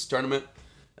watching this tournament.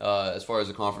 As far as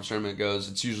the conference tournament goes,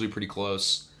 it's usually pretty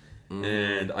close.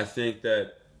 And I think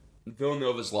that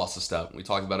Villanova's lost a step. We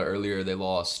talked about it earlier. They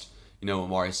lost,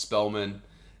 Amari Spellman.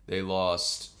 They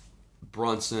lost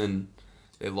Brunson.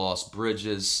 They lost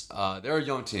Bridges. They're a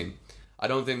young team. I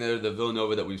don't think they're the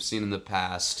Villanova that we've seen in the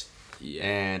past. Yeah.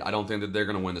 And I don't think that they're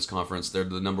going to win this conference. They're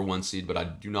the number 1 seed, but I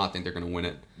do not think they're going to win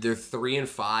it. They're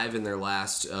 3-5 in their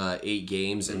last 8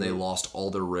 games, and they lost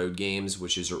all their road games,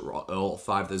 which is all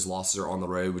 5 of those losses are on the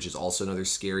road, which is also another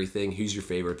scary thing. Who's your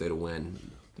favorite though to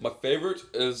win? My favorite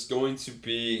is going to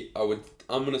be I'm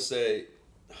going to say,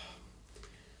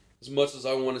 as much as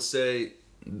I want to say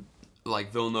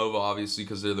like Villanova, obviously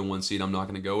because they're the 1 seed, I'm not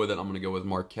going to go with it. I'm going to go with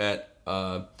Marquette.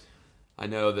 I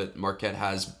know that Marquette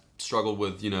has struggled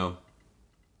with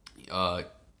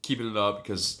keeping it up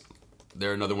because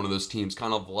they're another one of those teams,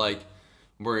 kind of like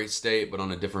Murray State, but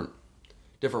on a different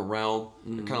realm.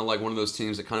 Mm-hmm. They're kind of like one of those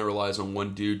teams that kind of relies on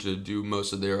one dude to do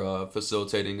most of their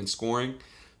facilitating and scoring.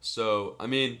 So, I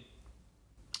mean,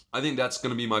 I think that's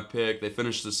going to be my pick. They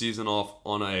finished the season off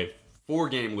on a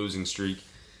 4-game losing streak,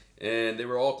 and they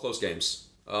were all close games.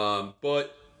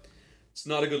 But it's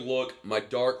not a good look. My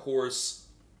dark horse,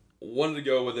 wanted to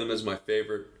go with them as my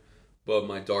favorite, but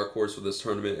my dark horse for this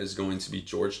tournament is going to be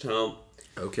Georgetown.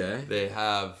 Okay. They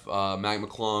have Mac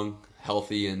McClung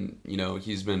healthy, and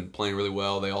he's been playing really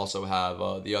well. They also have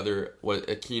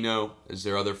Aquino is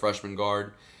their other freshman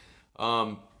guard.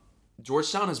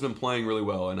 Georgetown has been playing really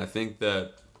well, and I think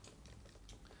that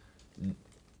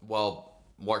while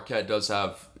Marquette does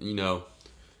have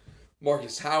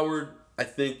Marcus Howard, I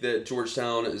think that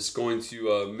Georgetown is going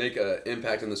to make an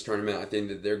impact in this tournament. I think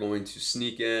that they're going to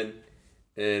sneak in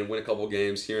and win a couple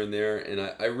games here and there, and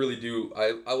I really do.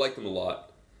 I like them a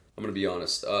lot. I'm going to be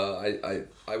honest.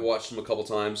 I watched them a couple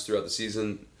times throughout the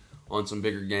season on some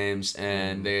bigger games,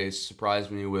 and they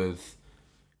surprised me with,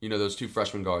 those 2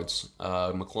 freshman guards.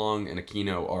 McClung and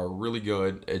Aquino are really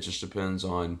good. It just depends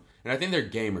on, and I think they're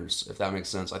gamers, if that makes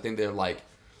sense. I think they're like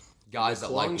guys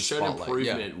that like the spotlight. Showed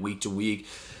improvement week to week.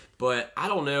 But I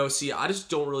don't know. See, I just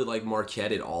don't really like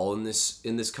Marquette at all in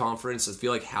this conference. I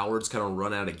feel like Howard's kind of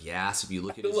run out of gas. If you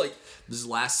look at his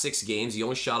last 6 games, he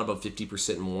only shot above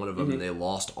 50% in one of them, and they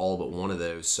lost all but one of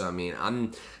those. So I mean,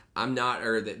 I'm not,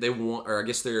 or they want, or I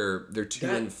guess they're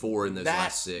 2-4 in those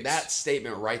last 6. That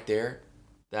statement right there,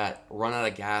 that run out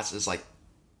of gas, is like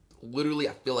literally,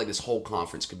 I feel like this whole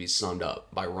conference could be summed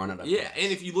up by run out of gas.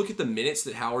 And if you look at the minutes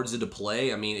that Howard's had to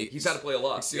play, I mean, he's had to play a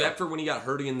lot. Except for when he got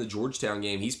hurt in the Georgetown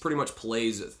game, he's pretty much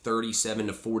plays 37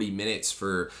 to 40 minutes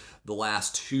for the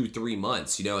last 2-3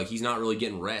 months. He's not really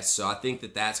getting rest. So I think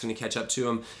that that's going to catch up to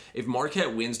him. If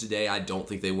Marquette wins today, I don't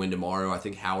think they win tomorrow. I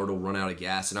think Howard will run out of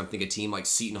gas, and I think a team like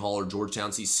Seton Hall or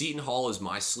Georgetown. See, Seton Hall is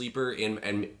my sleeper,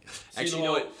 and actually,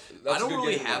 I don't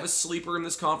really have a sleeper in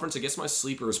this conference. I guess my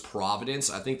sleeper is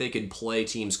Providence. I think they could play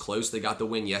teams close. They got the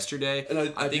win yesterday.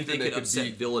 And I think they could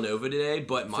upset Villanova today.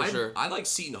 But I like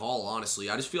Seton Hall, honestly.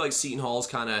 I just feel like Seton Hall's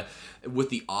kind of, with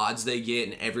the odds they get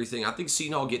and everything, I think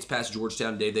Seton Hall gets past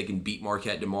Georgetown today. They can beat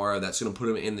Marquette tomorrow. That's going to put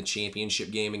them in the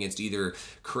championship game against either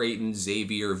Creighton,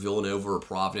 Xavier, Villanova, or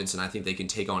Providence, and I think they can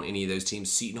take on any of those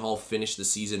teams. Seton Hall finished the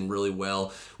season really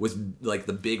well with like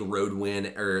the big road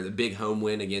win or the big home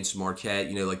win against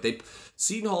Marquette.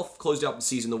 Seton Hall closed out the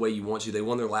season the way you want to. They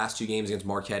won their last 2 games against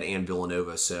Marquette and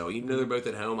Villanova. So even though they're both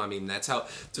at home, I mean, that's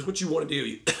what you want to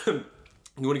do.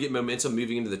 You want to get momentum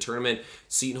moving into the tournament.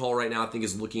 Seton Hall right now, I think,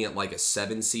 is looking at like a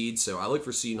 7 seed. So I look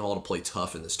for Seton Hall to play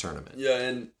tough in this tournament. Yeah,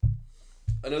 and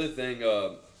another thing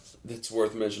that's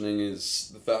worth mentioning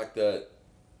is the fact that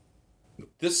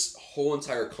this whole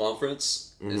entire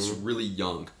conference is really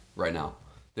young right now.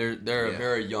 They're a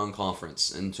very young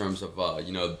conference in terms of a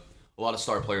lot of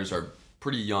star players are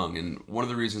pretty young, and one of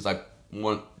the reasons I'm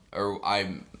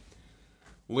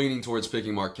leaning towards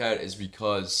picking Marquette is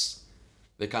because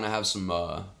they kind of have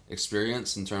some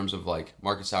experience in terms of like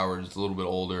Marcus Howard is a little bit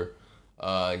older.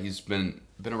 He's been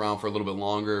around for a little bit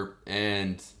longer,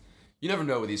 and you never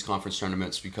know with these conference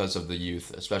tournaments because of the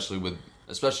youth, especially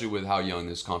with how young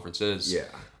this conference is. Yeah.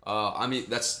 I mean,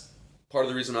 that's part of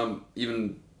the reason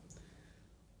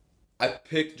I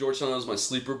picked Georgetown as my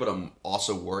sleeper, but I'm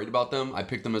also worried about them. I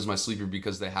picked them as my sleeper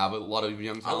because they have a lot of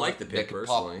young talent. I like the pick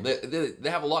personally. They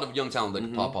have a lot of young talent that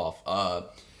can pop off.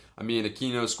 I mean,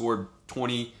 Aquino scored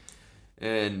 20,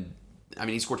 and I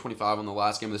mean, he scored 25 on the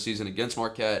last game of the season against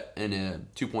Marquette in a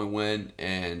 2-point win,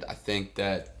 and I think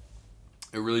that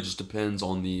it really just depends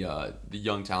on the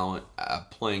young talent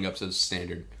playing up to the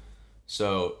standard.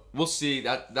 So we'll see.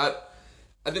 I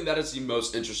think that is the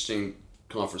most interesting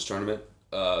conference tournament,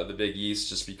 the Big East,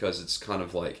 just because it's kind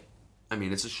of like, I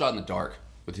mean, it's a shot in the dark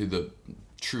with who the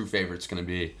true favorite's going to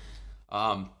be.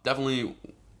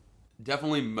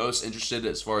 Definitely most interested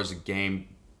as far as the game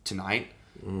tonight.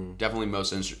 Definitely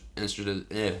most interested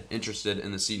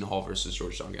in the Seton Hall versus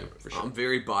Georgetown game for sure. I'm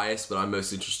very biased, but I'm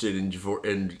most interested in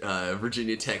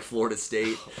Virginia Tech, Florida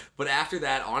State. But after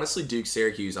that, honestly, Duke,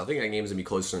 Syracuse, I think that game's going to be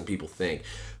closer than people think.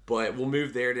 But we'll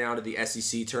move there down to the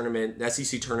SEC tournament. The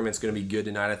SEC tournament's going to be good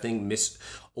tonight. I think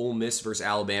Ole Miss versus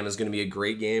Alabama is going to be a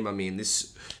great game. I mean,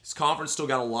 this conference still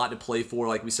got a lot to play for.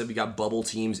 Like we said, we got bubble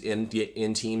teams in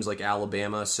teams like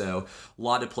Alabama, so a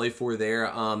lot to play for there.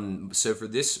 So for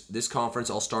this conference,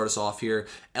 I'll start us off here.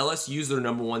 LSU's their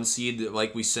number one seed,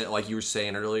 like we said, like you were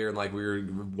saying earlier, and like we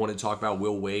wanted to talk about.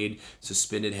 Will Wade,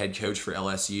 suspended head coach for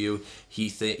LSU. He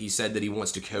said that he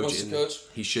wants to coach.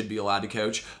 He should be allowed to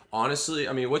coach. Honestly,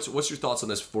 I mean, what's your thoughts on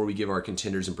this before we give our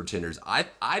contenders and pretenders?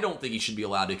 I don't think he should be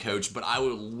allowed to coach, but I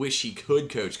would wish he could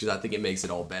coach because I think it makes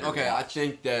it all better. Okay, I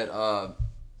think that,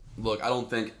 look, I don't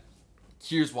think,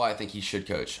 here's why I think he should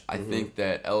coach. I think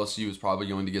that LSU is probably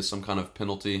going to get some kind of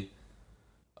penalty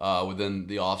within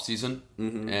the offseason,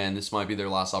 and this might be their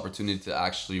last opportunity to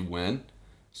actually win.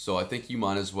 So I think you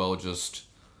might as well just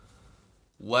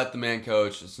let the man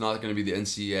coach. It's not going to be the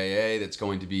NCAA that's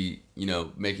going to be,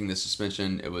 making the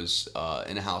suspension. It was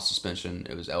an in-house suspension.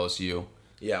 It was LSU.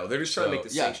 Yeah, well, they're just trying to make the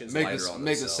sanctions lighter on themselves.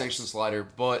 Make the sanctions lighter,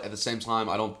 but at the same time,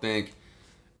 I don't think...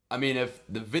 I mean, if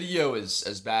the video is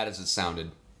as bad as it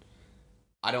sounded,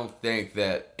 I don't think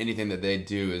that anything that they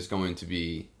do is going to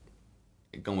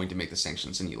make the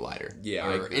sanctions any lighter. Yeah,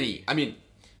 I mean,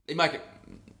 they might get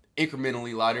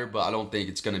incrementally lighter, but I don't think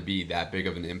it's going to be that big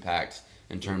of an impact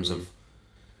in terms of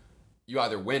you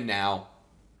either win now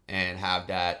and have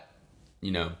that,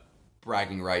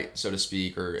 bragging right, so to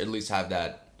speak, or at least have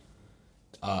that,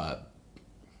 I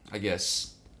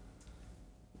guess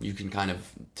you can kind of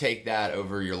take that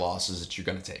over your losses that you're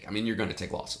going to take. I mean, you're going to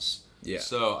take losses. Yeah.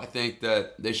 So I think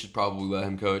that they should probably let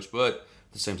him coach, but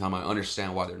at the same time, I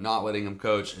understand why they're not letting him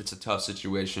coach. It's a tough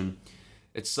situation.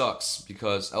 It sucks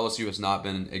because LSU has not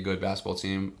been a good basketball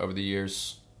team over the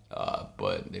years,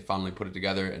 but they finally put it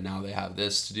together, and now they have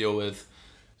this to deal with.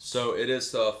 So it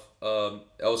is tough.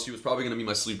 LSU is probably going to be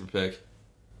my sleeper pick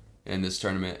in this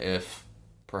tournament if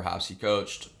perhaps he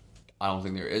coached. I don't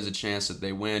think there is a chance that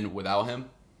they win without him,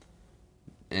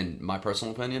 in my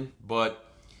personal opinion. But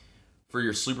for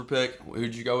your sleeper pick,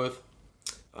 who'd you go with?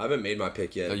 I haven't made my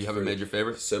pick yet. Oh, you haven't made your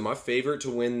favorite? So my favorite to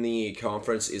win the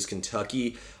conference is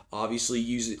Kentucky. Obviously,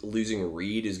 losing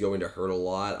Reed is going to hurt a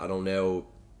lot. I don't know.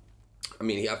 I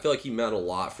mean, I feel like he meant a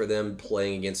lot for them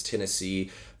playing against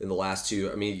Tennessee in the last two.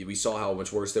 I mean, we saw how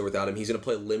much worse they were without him. He's going to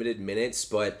play limited minutes,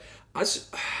 but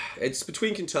it's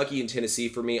between Kentucky and Tennessee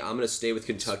for me. I'm going to stay with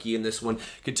Kentucky in this one.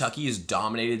 Kentucky has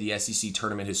dominated the SEC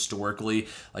tournament historically.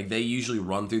 Like, they usually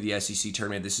run through the SEC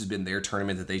tournament. This has been their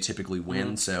tournament that they typically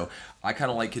win. So I kind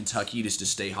of like Kentucky just to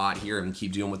stay hot here and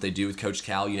keep doing what they do with Coach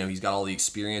Cal. He's got all the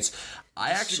experience.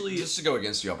 Just to go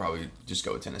against you, I'll probably just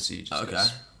go with Tennessee. Okay.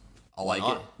 I like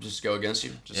it. Just go against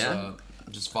you.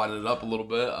 Just fight it up a little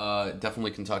bit.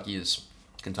 Definitely Kentucky is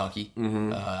Kentucky.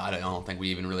 I don't think we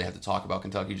even really have to talk about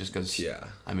Kentucky just because,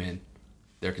 I mean,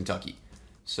 they're Kentucky.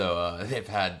 So they've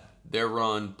had their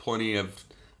run,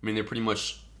 they're pretty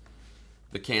much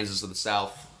the Kansas of the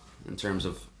South in terms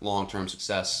of long-term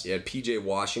success. Yeah, P.J.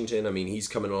 Washington, I mean, he's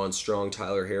coming on strong.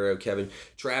 Tyler Harrow,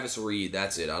 Travis Reed,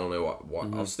 that's it. I don't know what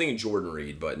I was thinking Jordan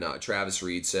Reed, but not Travis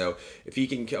Reed. So if he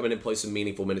can come in and play some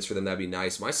meaningful minutes for them, that'd be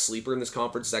nice. My sleeper in this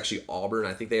conference is actually Auburn.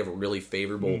 I think they have a really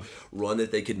favorable run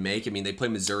that they could make. I mean, they play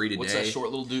Missouri today. What's that short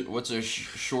little dude? What's their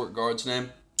short guard's name?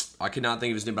 I could not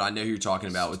think of his name, but I know who you're talking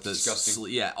about. With the disgusting.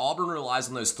 Yeah, Auburn relies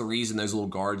on those threes and those little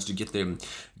guards to get them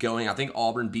going. I think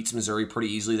Auburn beats Missouri pretty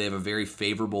easily. They have a very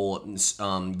favorable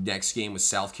next game with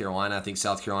South Carolina. I think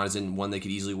South Carolina's in one they could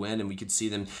easily win, and we could see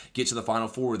them get to the Final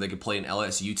Four where they could play an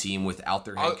LSU team without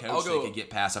their head coach. They could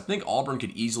get past. I think Auburn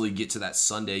could easily get to that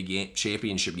Sunday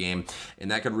championship game,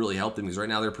 and that could really help them because right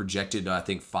now they're projected, I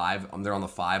think, 5. They're on the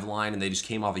 5 line, and they just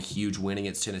came off a huge win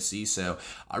against Tennessee. So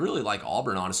I really like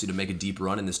Auburn, honestly, to make a deep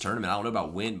run in this tournament. I don't know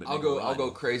about win, but I'll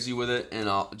go crazy with it, and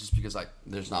just because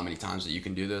there's not many times that you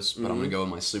can do this, but I'm gonna go with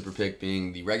my sleeper pick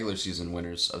being the regular season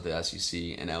winners of the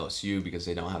SEC and LSU because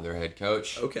they don't have their head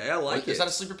coach. Okay, I like it. Is that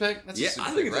a sleeper pick? That's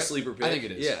I think it's right? a sleeper pick. I think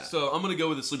it is. Yeah. So I'm gonna go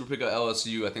with the sleeper pick of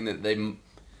LSU. I think that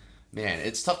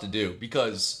it's tough to do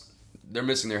because they're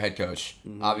missing their head coach.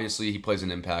 Obviously, he plays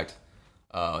an impact.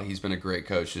 He's been a great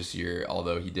coach this year,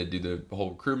 although he did do the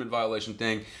whole recruitment violation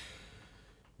thing.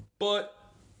 But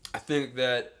I think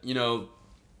that,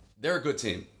 they're a good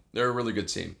team. They're a really good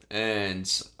team. And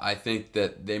I think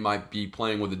that they might be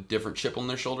playing with a different chip on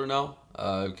their shoulder now.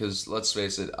 Because, let's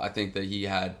face it, I think that he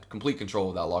had complete control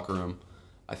of that locker room.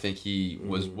 I think he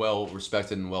was well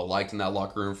respected and well liked in that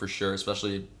locker room for sure,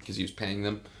 especially because he was paying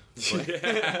them.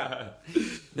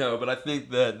 No, but I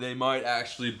think that they might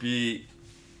actually be,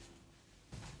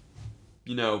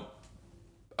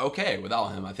 okay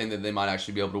without him. I think that they might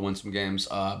actually be able to win some games.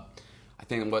 I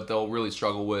think what they'll really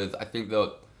struggle with, I think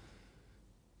the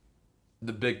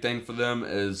big thing for them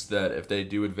is that if they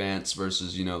do advance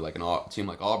versus, like a team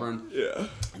like Auburn,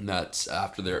 and that's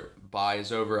after their bye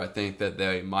is over, I think that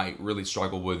they might really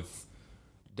struggle with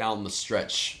down the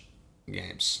stretch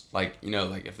games. Like,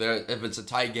 if it's a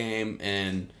tight game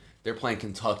and they're playing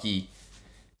Kentucky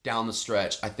down the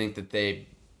stretch, I think that they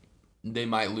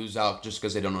might lose out just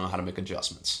because they don't know how to make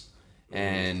adjustments.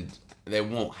 And they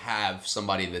won't have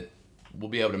somebody that will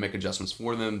be able to make adjustments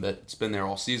for them that's been there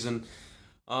all season.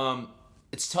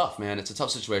 It's tough, man. It's a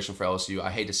tough situation for LSU.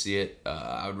 I hate to see it.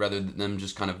 I would rather them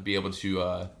just kind of be able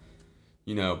to,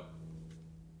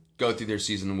 go through their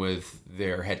season with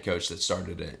their head coach that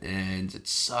started it. And it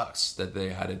sucks that they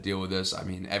had to deal with this. I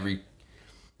mean,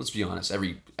 let's be honest,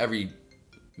 every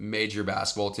major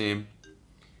basketball team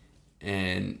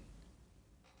and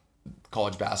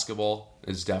college basketball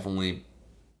has definitely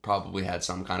probably had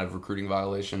some kind of recruiting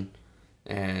violation.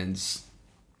 And,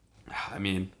 I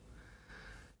mean,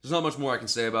 there's not much more I can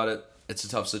say about it. It's a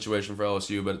tough situation for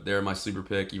LSU, but they're my sleeper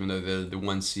pick, even though they're the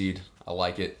 1 seed. I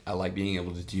like it. I like being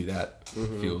able to do that.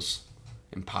 It feels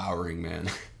empowering, man.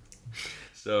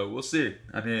 So we'll see.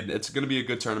 I mean, it's going to be a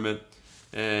good tournament.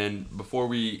 And before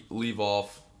we leave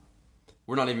off,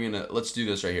 we're not even going to... Let's do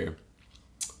this right here.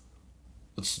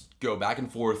 Let's go back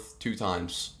and forth 2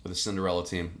 times with a Cinderella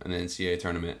team in the NCAA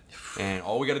tournament. And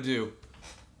all we got to do,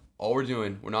 all we're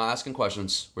doing, we're not asking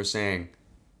questions. We're saying,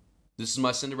 this is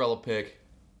my Cinderella pick.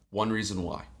 1 reason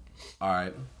why. All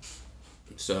right.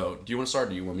 So, do you want to start or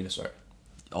do you want me to start?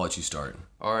 I'll let you start.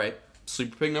 All right.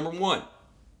 Sleeper pick number 1.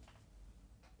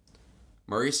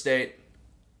 Murray State.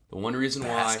 The 1 reason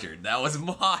Bastard, why. that was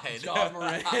mine. Ja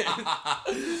Morant.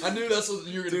 I knew that's what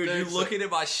you were going to pick. Dude, you looking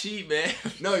at my sheet, man.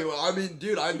 No, I mean,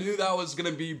 dude, I knew that was going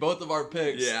to be both of our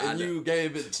picks. Yeah, and you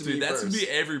gave it to me Dude, that's first. going to be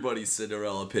everybody's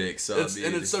Cinderella pick. So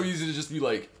and it's so easy to just be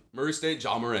like, Murray State,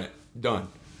 Ja Morant. Done.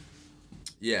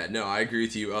 Yeah, no, I agree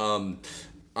with you.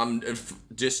 I'm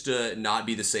just to not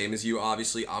be the same as you,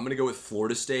 obviously, I'm going to go with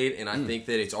Florida State, and I think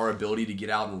that it's our ability to get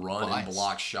out and run and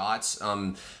block shots.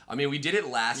 I mean, we did it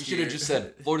last year. You should have just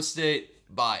said, Florida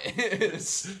State, bye.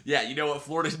 Yeah, you know what,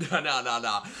 Florida,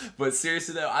 no. But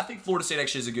seriously, though, I think Florida State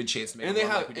actually has a good chance to make a run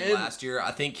like we did last year.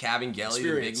 I think Kevin Gelly,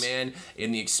 the big man,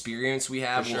 and the experience we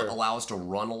have will allow us to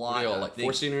run a lot. Like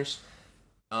 4 seniors?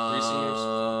 3 seniors? 3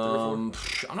 or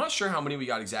 4? I'm not sure how many we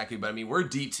got exactly, but I mean, we're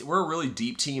deep. We're a really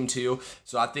deep team too.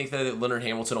 So I think that Leonard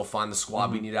Hamilton will find the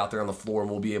squad we need out there on the floor,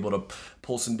 and we'll be able to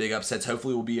pull some big upsets.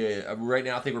 Hopefully, we'll be right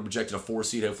now. I think we're projected a 4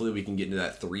 seed. Hopefully, we can get into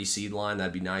that 3 seed line.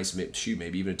 That'd be nice.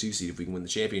 Maybe even a 2 seed if we can win the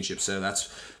championship. So that's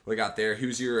what I got there.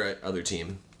 Who's your other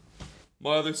team?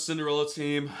 My other Cinderella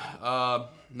team, not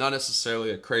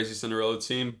necessarily a crazy Cinderella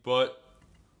team, but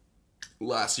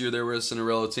last year there was a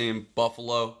Cinderella team,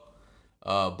 Buffalo.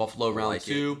 Buffalo round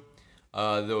 2.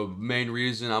 The main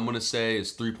reason I'm going to say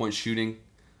is 3-point shooting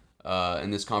in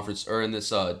this conference or in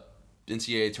this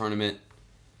NCAA tournament.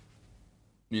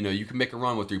 You can make a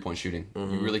run with 3-point shooting.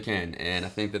 You really can. And I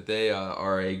think that they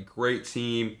are a great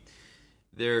team.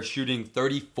 They're shooting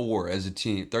 34% as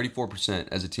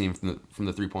a team from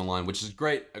the 3-point line, which is a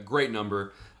great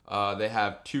number. They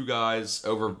have 3 guys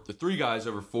over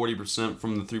 40%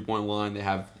 from the 3-point line. They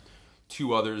have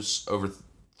 3 others over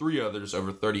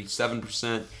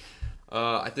 37%.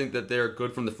 I think that they're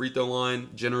good from the free throw line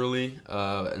generally.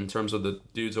 In terms of the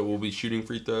dudes that will be shooting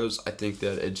free throws, I think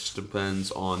that it just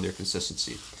depends on their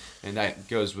consistency, and that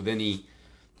goes with any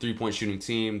 3-point shooting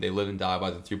team. They live and die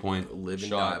by the 3-point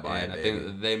shot, and I think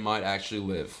that they might actually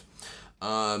live.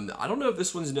 I don't know if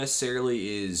this one's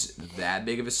necessarily is that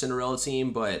big of a Cinderella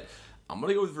team, but I'm going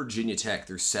to go with Virginia Tech.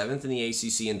 They're 7th in the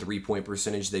ACC in three-point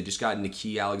percentage. They just got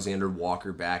Nikhil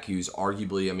Alexander-Walker back, who's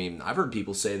arguably, I mean, I've heard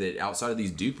people say that outside of these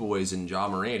Duke boys and Ja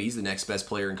Morant, he's the next best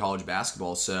player in college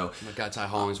basketball. So My guy Ty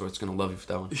Hollingsworth's going to love you for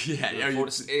that one. Yeah.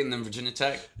 Florida State and then Virginia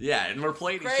Tech. Yeah, and we're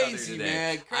playing each other Crazy, today.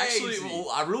 man, crazy. Actually, well,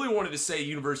 I really wanted to say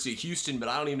University of Houston, but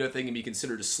I don't even know if they can be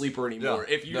considered a sleeper anymore.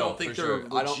 Yeah, If you no, don't think for they're sure.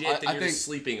 legit, then I you're think- just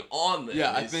sleeping on them.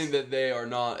 Yeah, I think that they are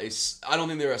not I don't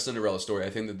think they're a Cinderella story. I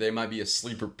think that they might be a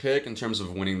sleeper pick in terms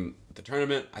of winning the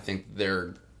tournament. I think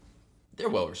they're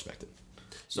well respected.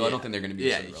 So I don't think they're going to be.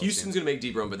 Yeah, Houston's going to make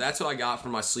deep run, but that's what I got for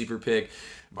my sleeper pick.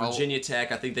 Virginia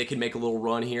Tech, I think they can make a little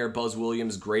run here. Buzz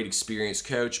Williams, great experienced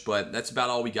coach, but that's about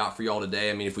all we got for y'all today.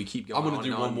 I mean, if we keep going, I'm going to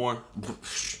do one more.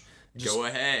 Go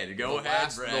ahead,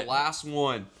 Brett. The last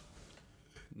one,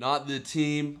 not the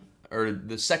team or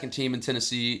the second team in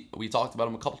Tennessee. We talked about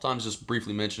them a couple times, just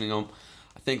briefly mentioning them.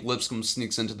 I think Lipscomb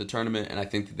sneaks into the tournament, and I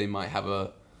think that they might have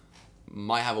a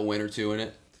win or two in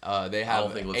it. They have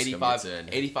don't think Lipscomb gets in.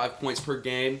 85 points per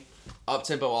game.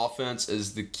 Up-tempo offense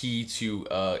is the key to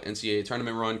NCAA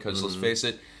tournament run because, let's face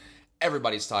it,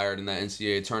 everybody's tired in that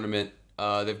NCAA tournament.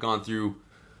 They've gone through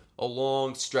a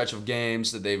long stretch of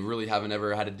games that they really haven't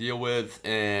ever had to deal with,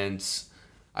 and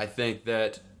I think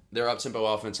that their up-tempo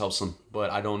offense helps them, but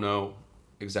I don't know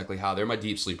exactly how. They're my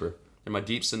deep sleeper. They're my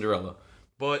deep Cinderella.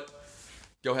 But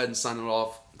go ahead and sign it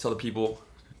off. Tell the people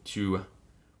to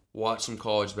watch some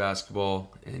college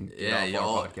basketball and get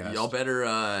off our podcast. Y'all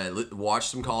better watch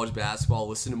some college basketball,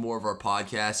 listen to more of our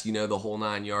podcasts, the whole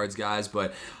 9 yards, guys.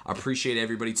 But I appreciate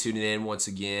everybody tuning in once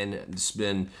again. It's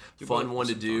been a fun one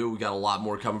to do. We got a lot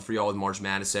more coming for y'all with March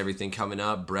Madness, everything coming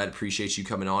up. Brett, appreciate you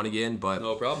coming on again. But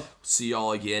No problem. see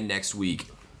y'all again next week.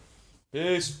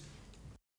 Peace.